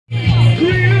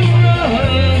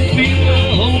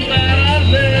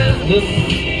Chicken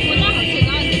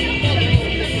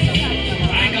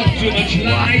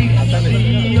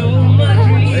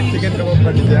kebab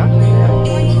tadi ya.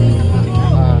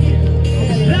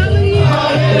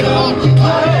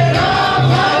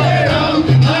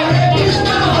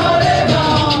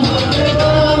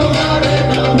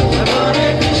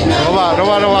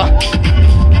 Roba.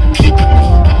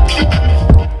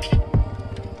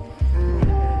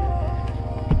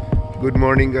 Good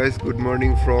morning guys, good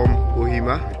morning from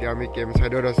Kohima. এতিয়া আমি camp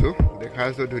সাইডত আছো। দেখা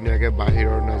আছো ধুনিয়াকে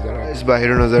বাহিৰৰ নজাৰা। ইস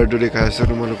বাহিৰৰ নজাৰাটো দেখা আছো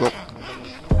তোমালোকক।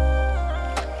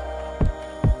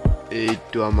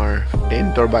 এইটো আমাৰ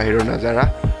টেন্টৰ বাহিৰৰ নজাৰা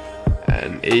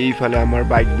এন্ড এইফালে আমাৰ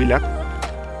বাইক বিলাক।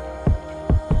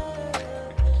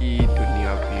 কি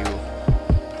ধুনিয়া ভিউ।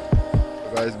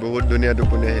 গাইস বহুত ধুনিয়া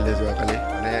টোপনি আহিলে যোৱা কালি।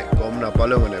 মানে গম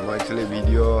নাপালো মানে মই একচুয়ালি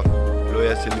ভিডিও লৈ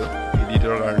আছিলো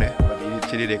এডিটৰ কাৰণে। এডিট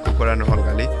চিৰি একো কৰা নহল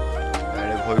কালি।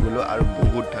 হৈ গলো আৰু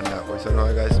বহুত ঠাণ্ডা কৈছ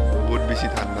নহয় গাইস বহুত বেছি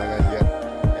ঠাণ্ডা গাইস ইয়াত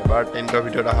এবাৰ টেন্টৰ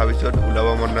ভিতৰত অহা পিছত ওলাব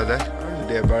মন নাযায় আৰু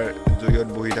যদি এবাৰ জুইত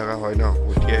বহি থকা হয় ন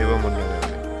উঠি আহিব মন নাযায়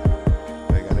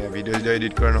সেইকাৰণে ভিডিও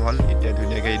এডিট কৰা নহল এতিয়া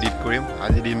ধুনীয়াকৈ এডিট কৰিম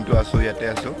আজি দিনটো আছো ইয়াতে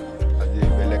আছো আজি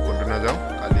বেলেগ ক'তো নাযাওঁ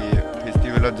কালি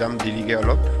ফেষ্টিভেলত যাম দেৰিকৈ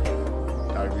অলপ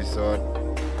তাৰপিছত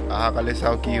অহাকালি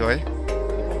চাওঁ কি হয়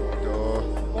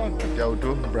যাওঁতো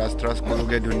ব্ৰাছ ট্ৰাছ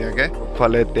কৰোগে ধুনীয়াকে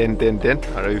ফালে টেন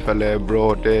আৰু ইফালে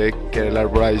ব্ৰহতে কেৰেলাৰ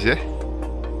পৰা আহিছে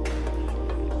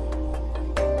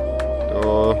তো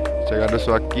জেগাটো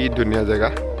চোৱা কি ধুনীয়া জেগা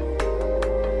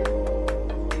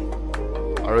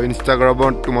আৰু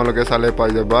ইনষ্টাগ্ৰামত তোমালোকে চালে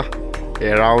পাই যাবা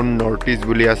এৰাউণ্ড নৰ্থ ইষ্ট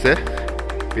বুলি আছে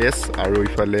পেজ আৰু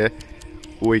ইফালে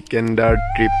উইকেণ্ডাৰ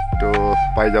ট্ৰিপ তো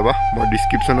পাই যাবা মই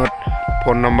ডিছক্ৰিপশ্যনত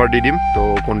ফোন নম্বৰ দি দিম তো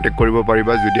কণ্টেক্ট কৰিব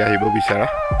পাৰিবা যদি আহিব বিচাৰা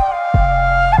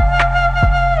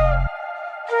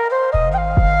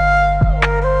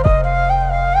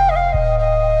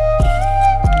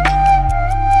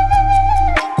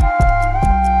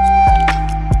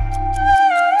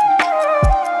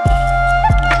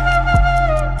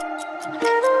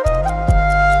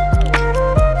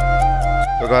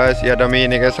ইয়াত আমি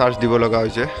এনেকৈ চাৰ্জ দিব লগা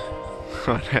হৈছে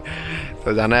তো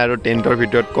জানাই আৰু টেণ্টৰ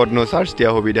ভিতৰত ক'তনো চাৰ্জ দিয়া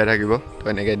সুবিধা থাকিব তো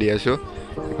এনেকৈ দি আছোঁ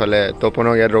ইফালে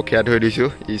তপনক ইয়াত ৰখিয়া থৈ দিছোঁ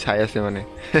ই চাই আছে মানে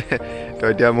তো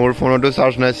এতিয়া মোৰ ফোনতো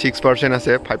চাৰ্জ নাই 6%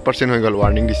 আছে 5% হৈ গ'ল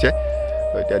ৱাৰ্ণিং দিছে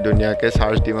তো এতিয়া ধুনীয়াকৈ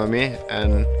চাৰ্জ দিম আমি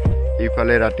এণ্ড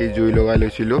ইফালে ৰাতি জুই লগাই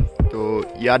লৈছিলোঁ তো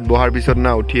ইয়াত বহাৰ পিছত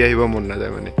না উঠি আহিব মন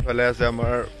নাযায় মানে ইফালে আছে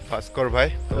আমাৰ ভাস্কৰ ভাই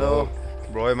তো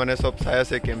ব্ৰই মানে চব চাই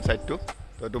আছে কেম্প চাইডটো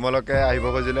তো তোমালোকে আহিব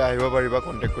খুজিলে আহিব পাৰিবা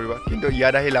কণ্টেক্ট কৰিবা কিন্তু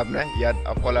ইয়াত আহি লাভ নাই ইয়াত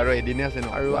অকল আৰু এদিনে আছে ন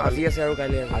আৰু আজি আছে আৰু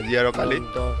কালি আছে আজি আৰু কালি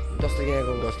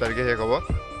 10 তাৰিখে শেষ হ'ব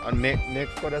আৰু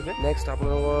নেক্সট ক'ত আছে নেক্সট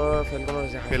আপোনালোকৰ ফেলকনত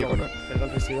আছে ফেলকন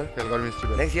ফেষ্টিভেল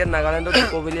নেক্সট ইয়াত নাগালেণ্ডত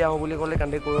কোবিলি আহো বুলি ক'লে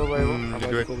কণ্টেক্ট কৰিব পাৰিব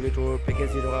আমাৰ কোবিলি টুৰ পেকেজ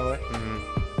দি থকা হয়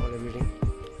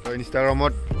তো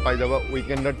ইনষ্টাগ্ৰামত পাই যাবা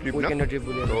উইকেণ্ডৰ ট্ৰিপ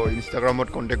বুলি তো ইনষ্টাগ্ৰামত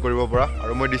কণ্টেক্ট কৰিব পৰা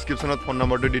আৰু মই ডিছক্ৰিপশ্যনত ফোন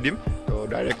নম্বৰটো দি দিম তো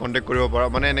ডাইৰেক্ট কণ্টেক্ট কৰিব পৰা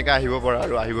মানে এনেকৈ আহিব পৰা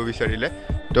আৰু আহিব বিচাৰিলে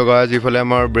তো গাইজ ইফালে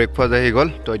আমাৰ ব্ৰেকফাষ্ট আহি গ'ল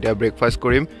তো এতিয়া ব্ৰেকফাষ্ট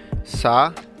কৰিম চাহ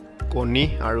কণী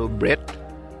আৰু ব্ৰেড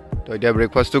তো এতিয়া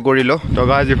ব্ৰেকফাষ্টটো কৰিলোঁ তো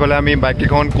গাইজ ইফালে আমি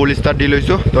বাইককেইখন কুল ষ্টাৰ্ট দি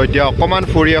লৈছোঁ তো এতিয়া অকণমান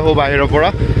ফুৰি আহোঁ বাহিৰৰ পৰা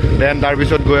দেন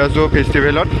তাৰপিছত গৈ আছোঁ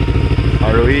ফেষ্টিভেলত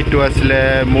আৰু ইটো আছিলে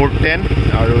মোৰ টেণ্ট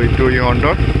আৰু ইটো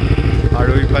ইহঁতৰ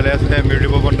আৰু ইফালে আছিলে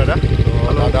মৃদুপৱন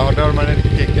দাদাহঁতৰ মানে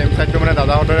কেম্প চাইডটো মানে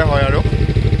দাদাহঁতৰে হয় আৰু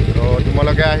তো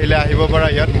তোমালোকে আহিলে আহিব পাৰা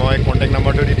ইয়াত মই কণ্টেক্ট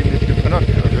নম্বৰটো দি দিম ডিছক্ৰিপশ্যনত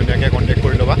ধুনীয়াকৈ কণ্টেক্ট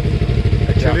কৰি ল'বা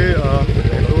একচুৱেলি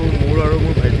এইটো মোৰ আৰু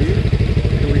মোৰ ভাইটি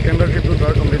উইকেণ্ডৰ ট্ৰিপটো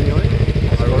তাৰ কোম্পানী হয়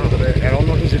আৰু এৰাউণ্ড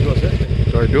নৰ্থ ইষ্ট যিটো আছে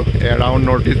তো এইটো এৰাউণ্ড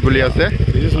নৰ্থ ইষ্ট বুলি আছে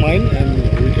this is mine and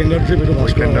উইকেণ্ডৰ trip এইটো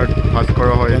উইকেণ্ডৰ ভাস্কৰ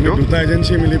হয় এইটো দুটা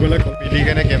এজেঞ্চি মিলি পেলাই মিলি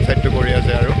কেনে কেম্প চাইডটো কৰি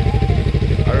আছে আৰু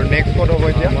নেক্সট ক'ত হ'ব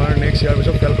এতিয়া আমাৰ নেক্সট ইয়াৰ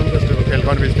পিছত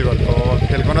ফেলকন ফেষ্টিভেল তো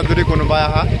ফেলকনত যদি কোনোবাই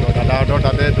আহা তো দাদাহঁতৰ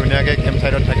তাতে ধুনীয়াকৈ কেম্প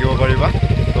চাইডত থাকিব পাৰিবা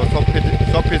তো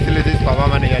চব ফেচিলিটিজ পাবা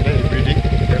মানে ইয়াতে এভৰিথিং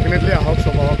ডেফিনেটলি আহক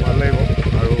চব আহক ভাল লাগিব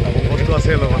আৰু বস্তু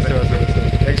আছে লগতে আছে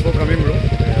থেংকছ ফৰ কামিং ব্ৰ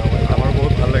আমাৰ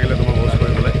বহুত ভাল লাগিলে তোমাৰ হোষ্ট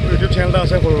কৰি পেলাই ইউটিউব চেনেল এটা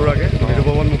আছে সৰু সুৰাকৈ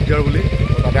মৃদুপৱন মুক্তিয়াৰ বুলি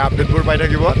তাতে আপডেটবোৰ পাই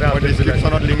থাকিব মই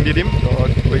ডিছক্ৰিপশ্যনত লিংক দি দিম তো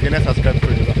গৈ কিনে ছাবস্ক্ৰাইব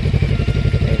কৰি দিবা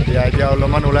এতিয়া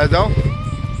অলপমান ওলাই যাওঁ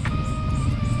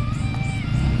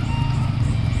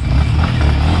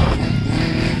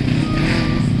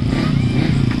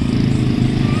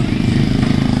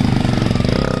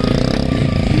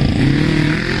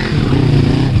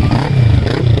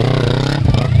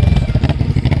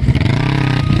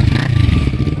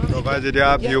যেতিয়া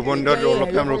ভিউ পইণ্টত অলপ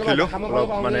টাইম ৰখিলোঁ অলপ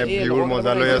মানে ভিউৰ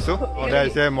মজা লৈ আছোঁ সদায়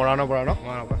আহিছে মৰাণৰ পৰা ন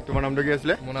তোমাৰ নামটো কি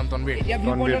আছিলে মোৰ নাম তনবীৰ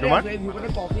তোমাৰ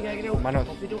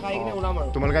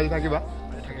তোমালোকে আজি থাকিবা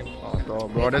তো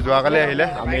ব্ৰতে যোৱাকালি আহিলে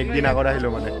আমি একদিন আগত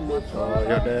আহিলোঁ মানে তো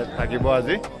সিহঁতে থাকিব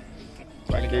আজি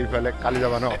বাকী ইফালে কালি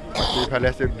যাবা ন ইফালে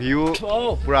আছে ভিউ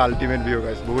পুৰা আল্টিমেট ভিউ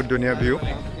গাইছ বহুত ধুনীয়া ভিউ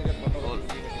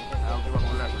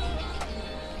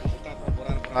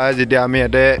যেতিয়া আমি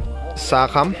ইয়াতে চাহ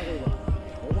খাম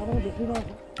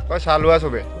চাহ লোৱা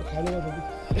চবে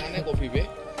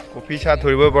কফি চাহ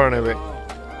ধৰিবই পৰা নাই বে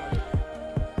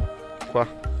কোৱা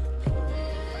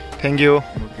থেংক ইউ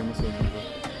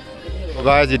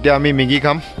যেতিয়া আমি মেগী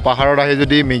খাম পাহাৰত আহি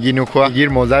যদি মেগী নোখোৱা মেগীৰ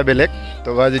মজাই বেলেগ তো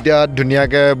যেতিয়া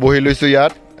ধুনীয়াকৈ বহি লৈছোঁ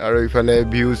ইয়াত আৰু ইফালে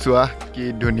ভিউ চোৱা কি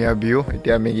ধুনীয়া ভিউ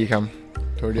এতিয়া মেগী খাম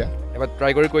থৈ দিয়া এবাৰ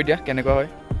ট্ৰাই কৰি কৈ দিয়া কেনেকুৱা হয়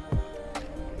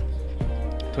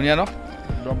ধুনীয়া ন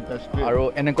একদম টেষ্টি আৰু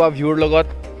এনেকুৱা ভিউৰ লগত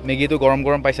মেগীটো গৰম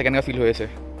গৰম পাইছে কেনেকুৱা ফিল হৈ আছে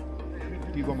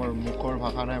কি ক'ম আৰু মুখৰ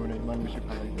ভাষা নাই মানে ইমান বেছি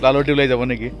ভাল লাগে লালটি ওলাই যাব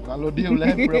নেকি লালটি ওলাই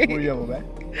পুৰা পৰি যাব বাই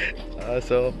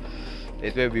চ'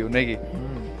 এইটোৱে ভিউ নেকি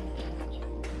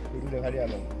দেখা দিয়া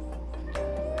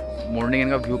মৰ্ণিং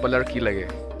এনেকুৱা ভিউ পালে আৰু কি লাগে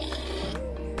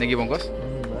নেকি পংকজ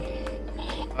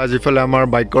যিফালে আমাৰ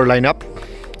বাইকৰ লাইন আপ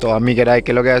তো আমি কেইটা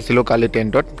একেলগে আছিলোঁ কালি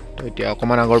টেণ্টত তো এতিয়া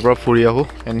অকণমান আগৰ পৰা ফুৰি আহোঁ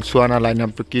এণ্ড চোৱা না লাইন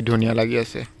আপটো কি ধুনীয়া লাগি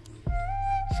আছে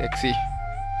চেক্সি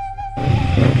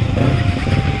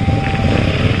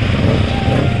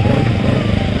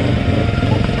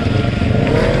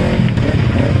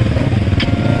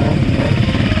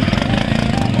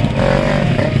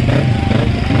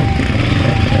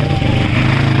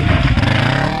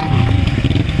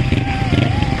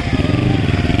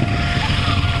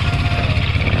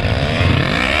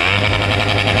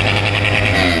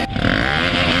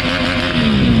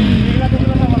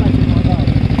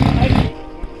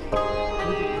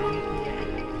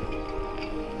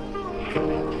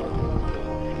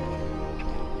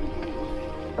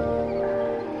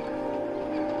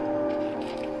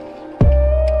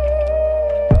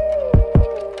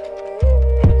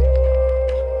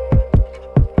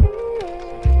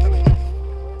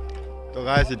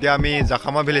এতিয়া আমি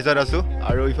জাখামা ভিলেজত আছোঁ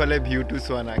আৰু ইফালে ভিউটো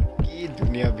চোৱা নাই কি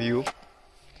ধুনীয়া ভিউ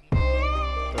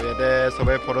তো ইয়াতে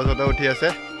চবে ফটো চটো উঠি আছে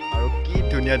আৰু কি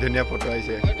ধুনীয়া ধুনীয়া ফটো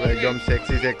আহিছে তো একদম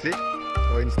চেক্সি চেক্সি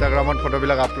তো ইনষ্টাগ্ৰামত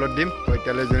ফটোবিলাক আপলোড দিম তো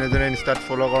এতিয়ালৈ যোনে যোনে ইনষ্টাত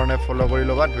ফ'ল' কাৰণে ফ'ল' কৰি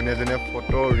ল'বা ধুনীয়া ধুনীয়া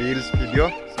ফটো ৰিলছ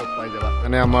ভিডিঅ' চব পাই যাবা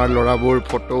মানে আমাৰ ল'ৰাবোৰ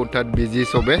ফটো উঠাত বিজি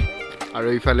চবে আৰু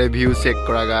ইফালে ভিউ চেক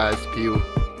কৰা গাছ ভিউ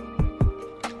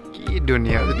কি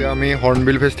ধুনীয়া যেতিয়া আমি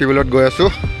হৰ্ণবিল ফেষ্টিভেলত গৈ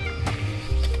আছোঁ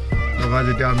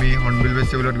যেতিয়া আমি হৰ্ণবিল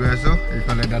ফেষ্টিভেলত গৈ আছোঁ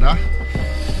এইফালে দাদা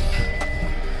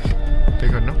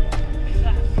ঠিক ন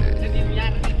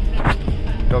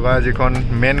টকা যিখন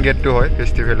মেইন গেটটো হয়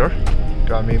ফেষ্টিভেলৰ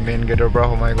তো আমি মেইন গেটৰ পৰা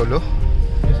সোমাই গ'লোঁ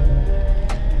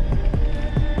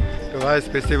টকা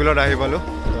ফেষ্টিভেলত আহি পালোঁ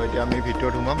তো এতিয়া আমি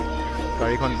ভিতৰত সোমাম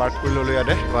গাড়ীখন পাৰ্ক কৰি ল'লোঁ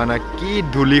ইয়াতে মানে কি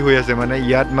ধূলি হৈ আছে মানে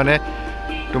ইয়াত মানে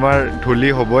তোমাৰ ধূলি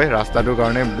হ'বই ৰাস্তাটোৰ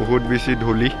কাৰণে বহুত বেছি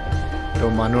ধূলি তো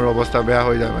মানুহৰ অৱস্থা বেয়া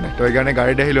হৈ যায় মানে তো সেইকাৰণে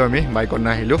গাড়ীত আহিলোঁ আমি বাইকত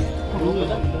নাহিলোঁ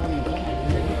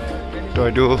তো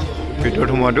এইটো ভিতৰত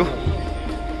সোমোৱাটো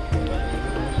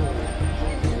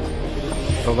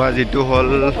টকা যিটো হ'ল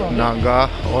নাগা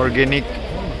অৰ্গেনিক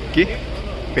কি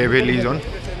পেভেলিজন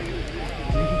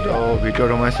তো ভিতৰত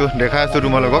সোমাইছোঁ দেখাই আছোঁ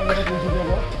তোমালোকক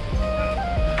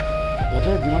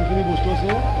যিমানখিনি বস্তু আছে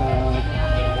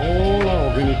অল আৰ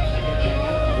অৰ্গেনিক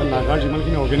নাগাৰ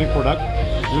যিমানখিনি অৰ্গেনিক প্ৰডাক্ট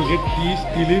যোনকে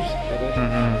টি লিভছ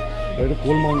এইটো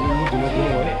কোল মাউণ্টেইনৰ দিনৰ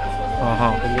পৰা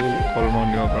হয় কোল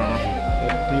মাউণ্টেইনৰ পৰা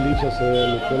টি লিভছ আছে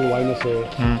লোকেল ৱাইন আছে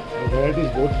ভেৰাইটিজ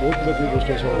বহুত বহুত কিবা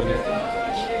বস্তু আছে অৰ্গেনিক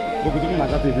গোটেই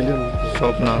নাগা পেভিলিয়ন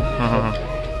চব না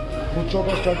ফুডৰ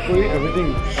পৰা ষ্টাৰ্ট কৰি এভৰিথিং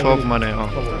চব মানে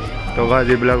টকা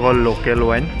যিবিলাক হ'ল লোকেল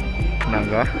ৱাইন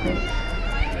নাগা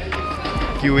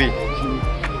কিউই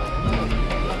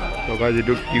টকা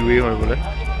যিটো কিউই হয় বোলে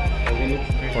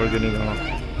অৰ্গেনিক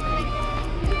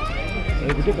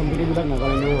গোটেই কোম্পানীবিলাক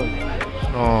নাগালেণ্ডৰ হয়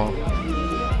অঁ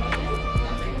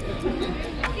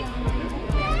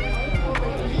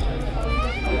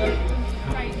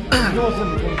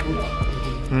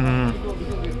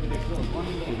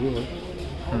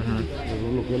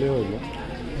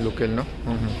লোকেল ন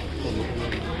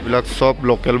এইবিলাক চব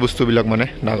লোকেল বস্তুবিলাক মানে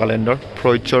নাগালেণ্ডৰ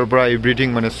ফ্ৰুইটছৰ পৰা এভৰিথিং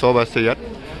মানে চব আছে ইয়াত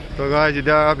তো গাইজ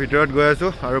যেতিয়া ভিতৰত গৈ আছোঁ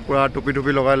আৰু পূৰা টুপি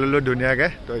টুপি লগাই ল'লোঁ ধুনীয়াকৈ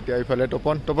তো এতিয়া ইফালে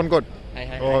তপন ক'ত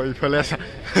অঁ ইফালে আছে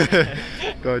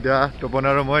তো এতিয়া তপন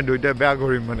আৰু মই দুইটাই বেয়া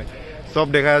ঘূৰিম মানে চব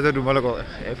দেখাই আছোঁ তোমালোকক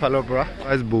এফালৰ পৰা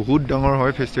গাইজ বহুত ডাঙৰ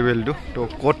হয় ফেষ্টিভেলটো তো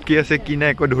ক'ত কি আছে কি নাই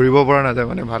একো ধৰিব পৰা নাযায়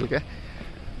মানে ভালকৈ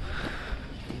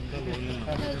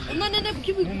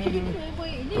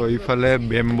তো ইফালে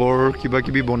বেম্বৰ কিবা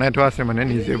কিবি বনাই থোৱা আছে মানে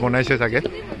নিজে বনাইছে চাগে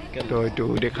তো এইটো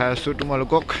দেখাই আছোঁ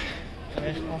তোমালোকক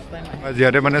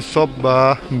যিহেতু মানে চব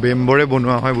বেম্বৰে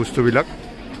বনোৱা হয় বস্তুবিলাক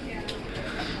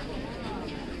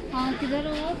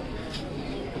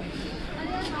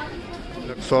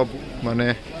চব মানে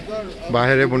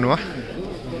বাঁহেৰে বনোৱা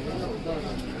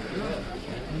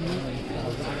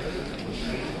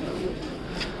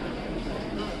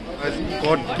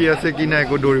ক'ত কি আছে কি নাই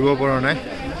একো ধৰিব পৰা নাই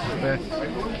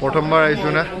প্ৰথমবাৰ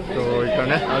আহিছোঁ না তো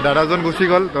সেইকাৰণে আৰু দাদাজন গুচি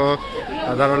গ'ল তো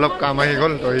দাদাৰ অলপ কাম আহি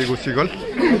গ'ল তো সি গুচি গ'ল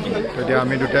তো এতিয়া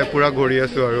আমি দুটাই পূৰা ঘূৰি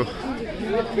আছোঁ আৰু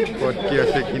ক'ত কি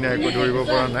আছে কি নাই একো ধৰিব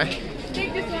পৰা নাই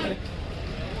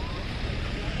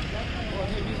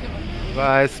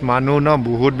গাইজ মানুহ ন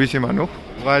বহুত বেছি মানুহ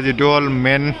গাইজ এইটো হ'ল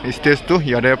মেইন ষ্টেজটো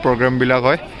ইয়াতে প্ৰগ্ৰেমবিলাক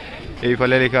হয়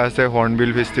এইফালে লিখা আছে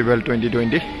হৰ্ণবিল ফেষ্টিভেল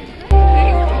 2020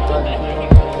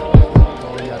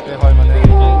 ইয়াতে হয় মানে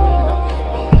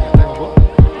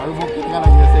আৰু মোক কেনেকুৱা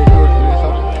লাগি আছে এইটো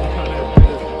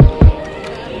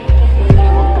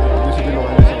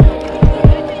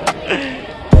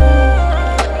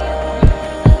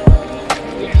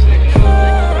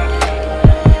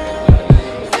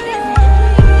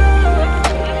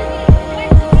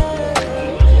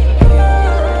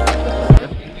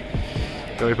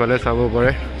তো এইফালে চাব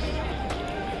পাৰে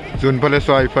যোনফালে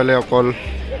চোৱা এইফালে অকল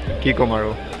কি ক'ম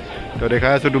আৰু তো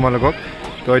দেখাই আছোঁ তোমালোকক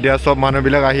তো এতিয়া চব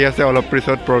মানুহবিলাক আহি আছে অলপ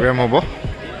পিছত প্ৰগ্ৰেম হ'ব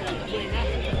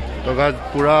তো গাজ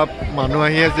পূৰা মানুহ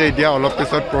আহি আছে এতিয়া অলপ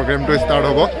পিছত প্ৰগ্ৰেমটো ষ্টাৰ্ট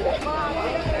হ'ব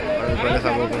আৰু এইফালে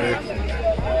চাব পাৰে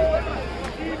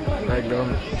একদম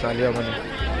চালিয়া মানে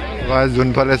গাজ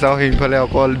যোনফালে চাওঁ সেইফালে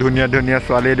অকল ধুনীয়া ধুনীয়া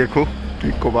ছোৱালী দেখোঁ কি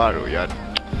ক'বা আৰু ইয়াত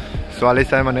ছোৱালী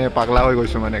চাই মানে পাগলা হৈ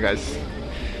গৈছোঁ মানে গাইজ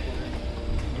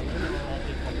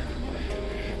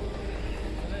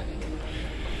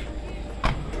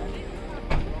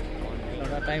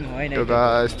তো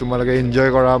গাইজ তোমালোকে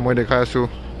এনজয় কৰা মই দেখাই আছোঁ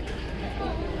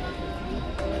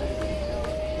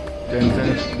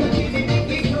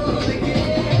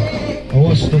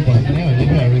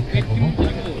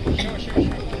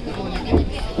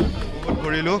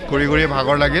ঘূৰিলোঁ ঘূৰি ঘূৰি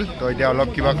ভাগৰ লাগিল তো এতিয়া অলপ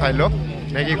কিবা খাই লওঁ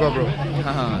নে কি কোৱা ব্ৰ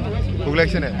ভোক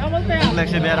লাগিছে নে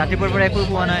ৰাতিপুৱাৰ পৰা একো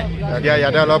পোৱা নাই এতিয়া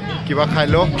ইয়াতে অলপ কিবা খাই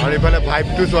লওঁ আৰু এইফালে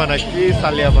ভাইবটো চোৱা নাই কি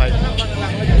চালিয়া ভাইব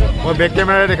মই বেক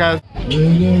কেমেৰাৰে দেখাই আছোঁ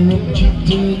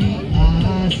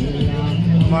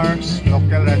আমাৰ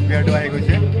লোকেল ৰাইচ বিয়াৰটো আহি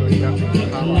গৈছে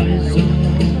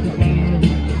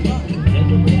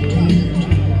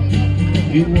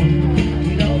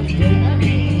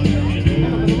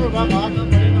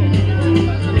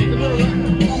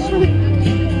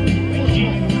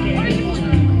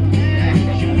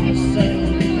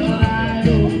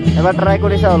এবাৰ ট্ৰাই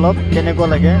কৰিছা অলপ কেনেকুৱা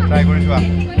লাগে ট্ৰাই কৰিছোৱা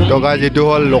তো গাইজ এইটো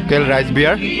হ'ল লোকেল ৰাইচ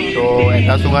বিয়াৰ তো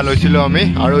এটা চুঙা লৈছিলোঁ আমি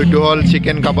আৰু এইটো হ'ল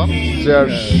চিকেন কাবাব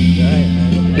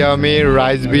এতিয়া আমি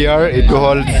ৰাইচ বিয়াৰ এইটো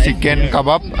হ'ল চিকেন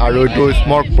কাবাব আৰু এইটো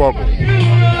স্মক পৰ্ক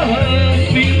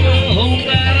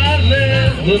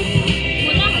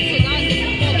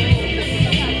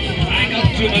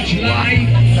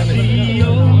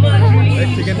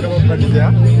চিকেন কাবাব পাতি দিয়া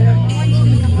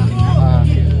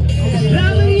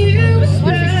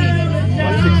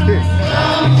 160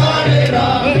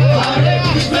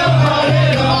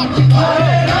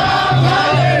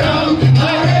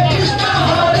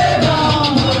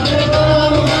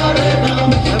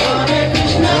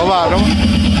 Roba,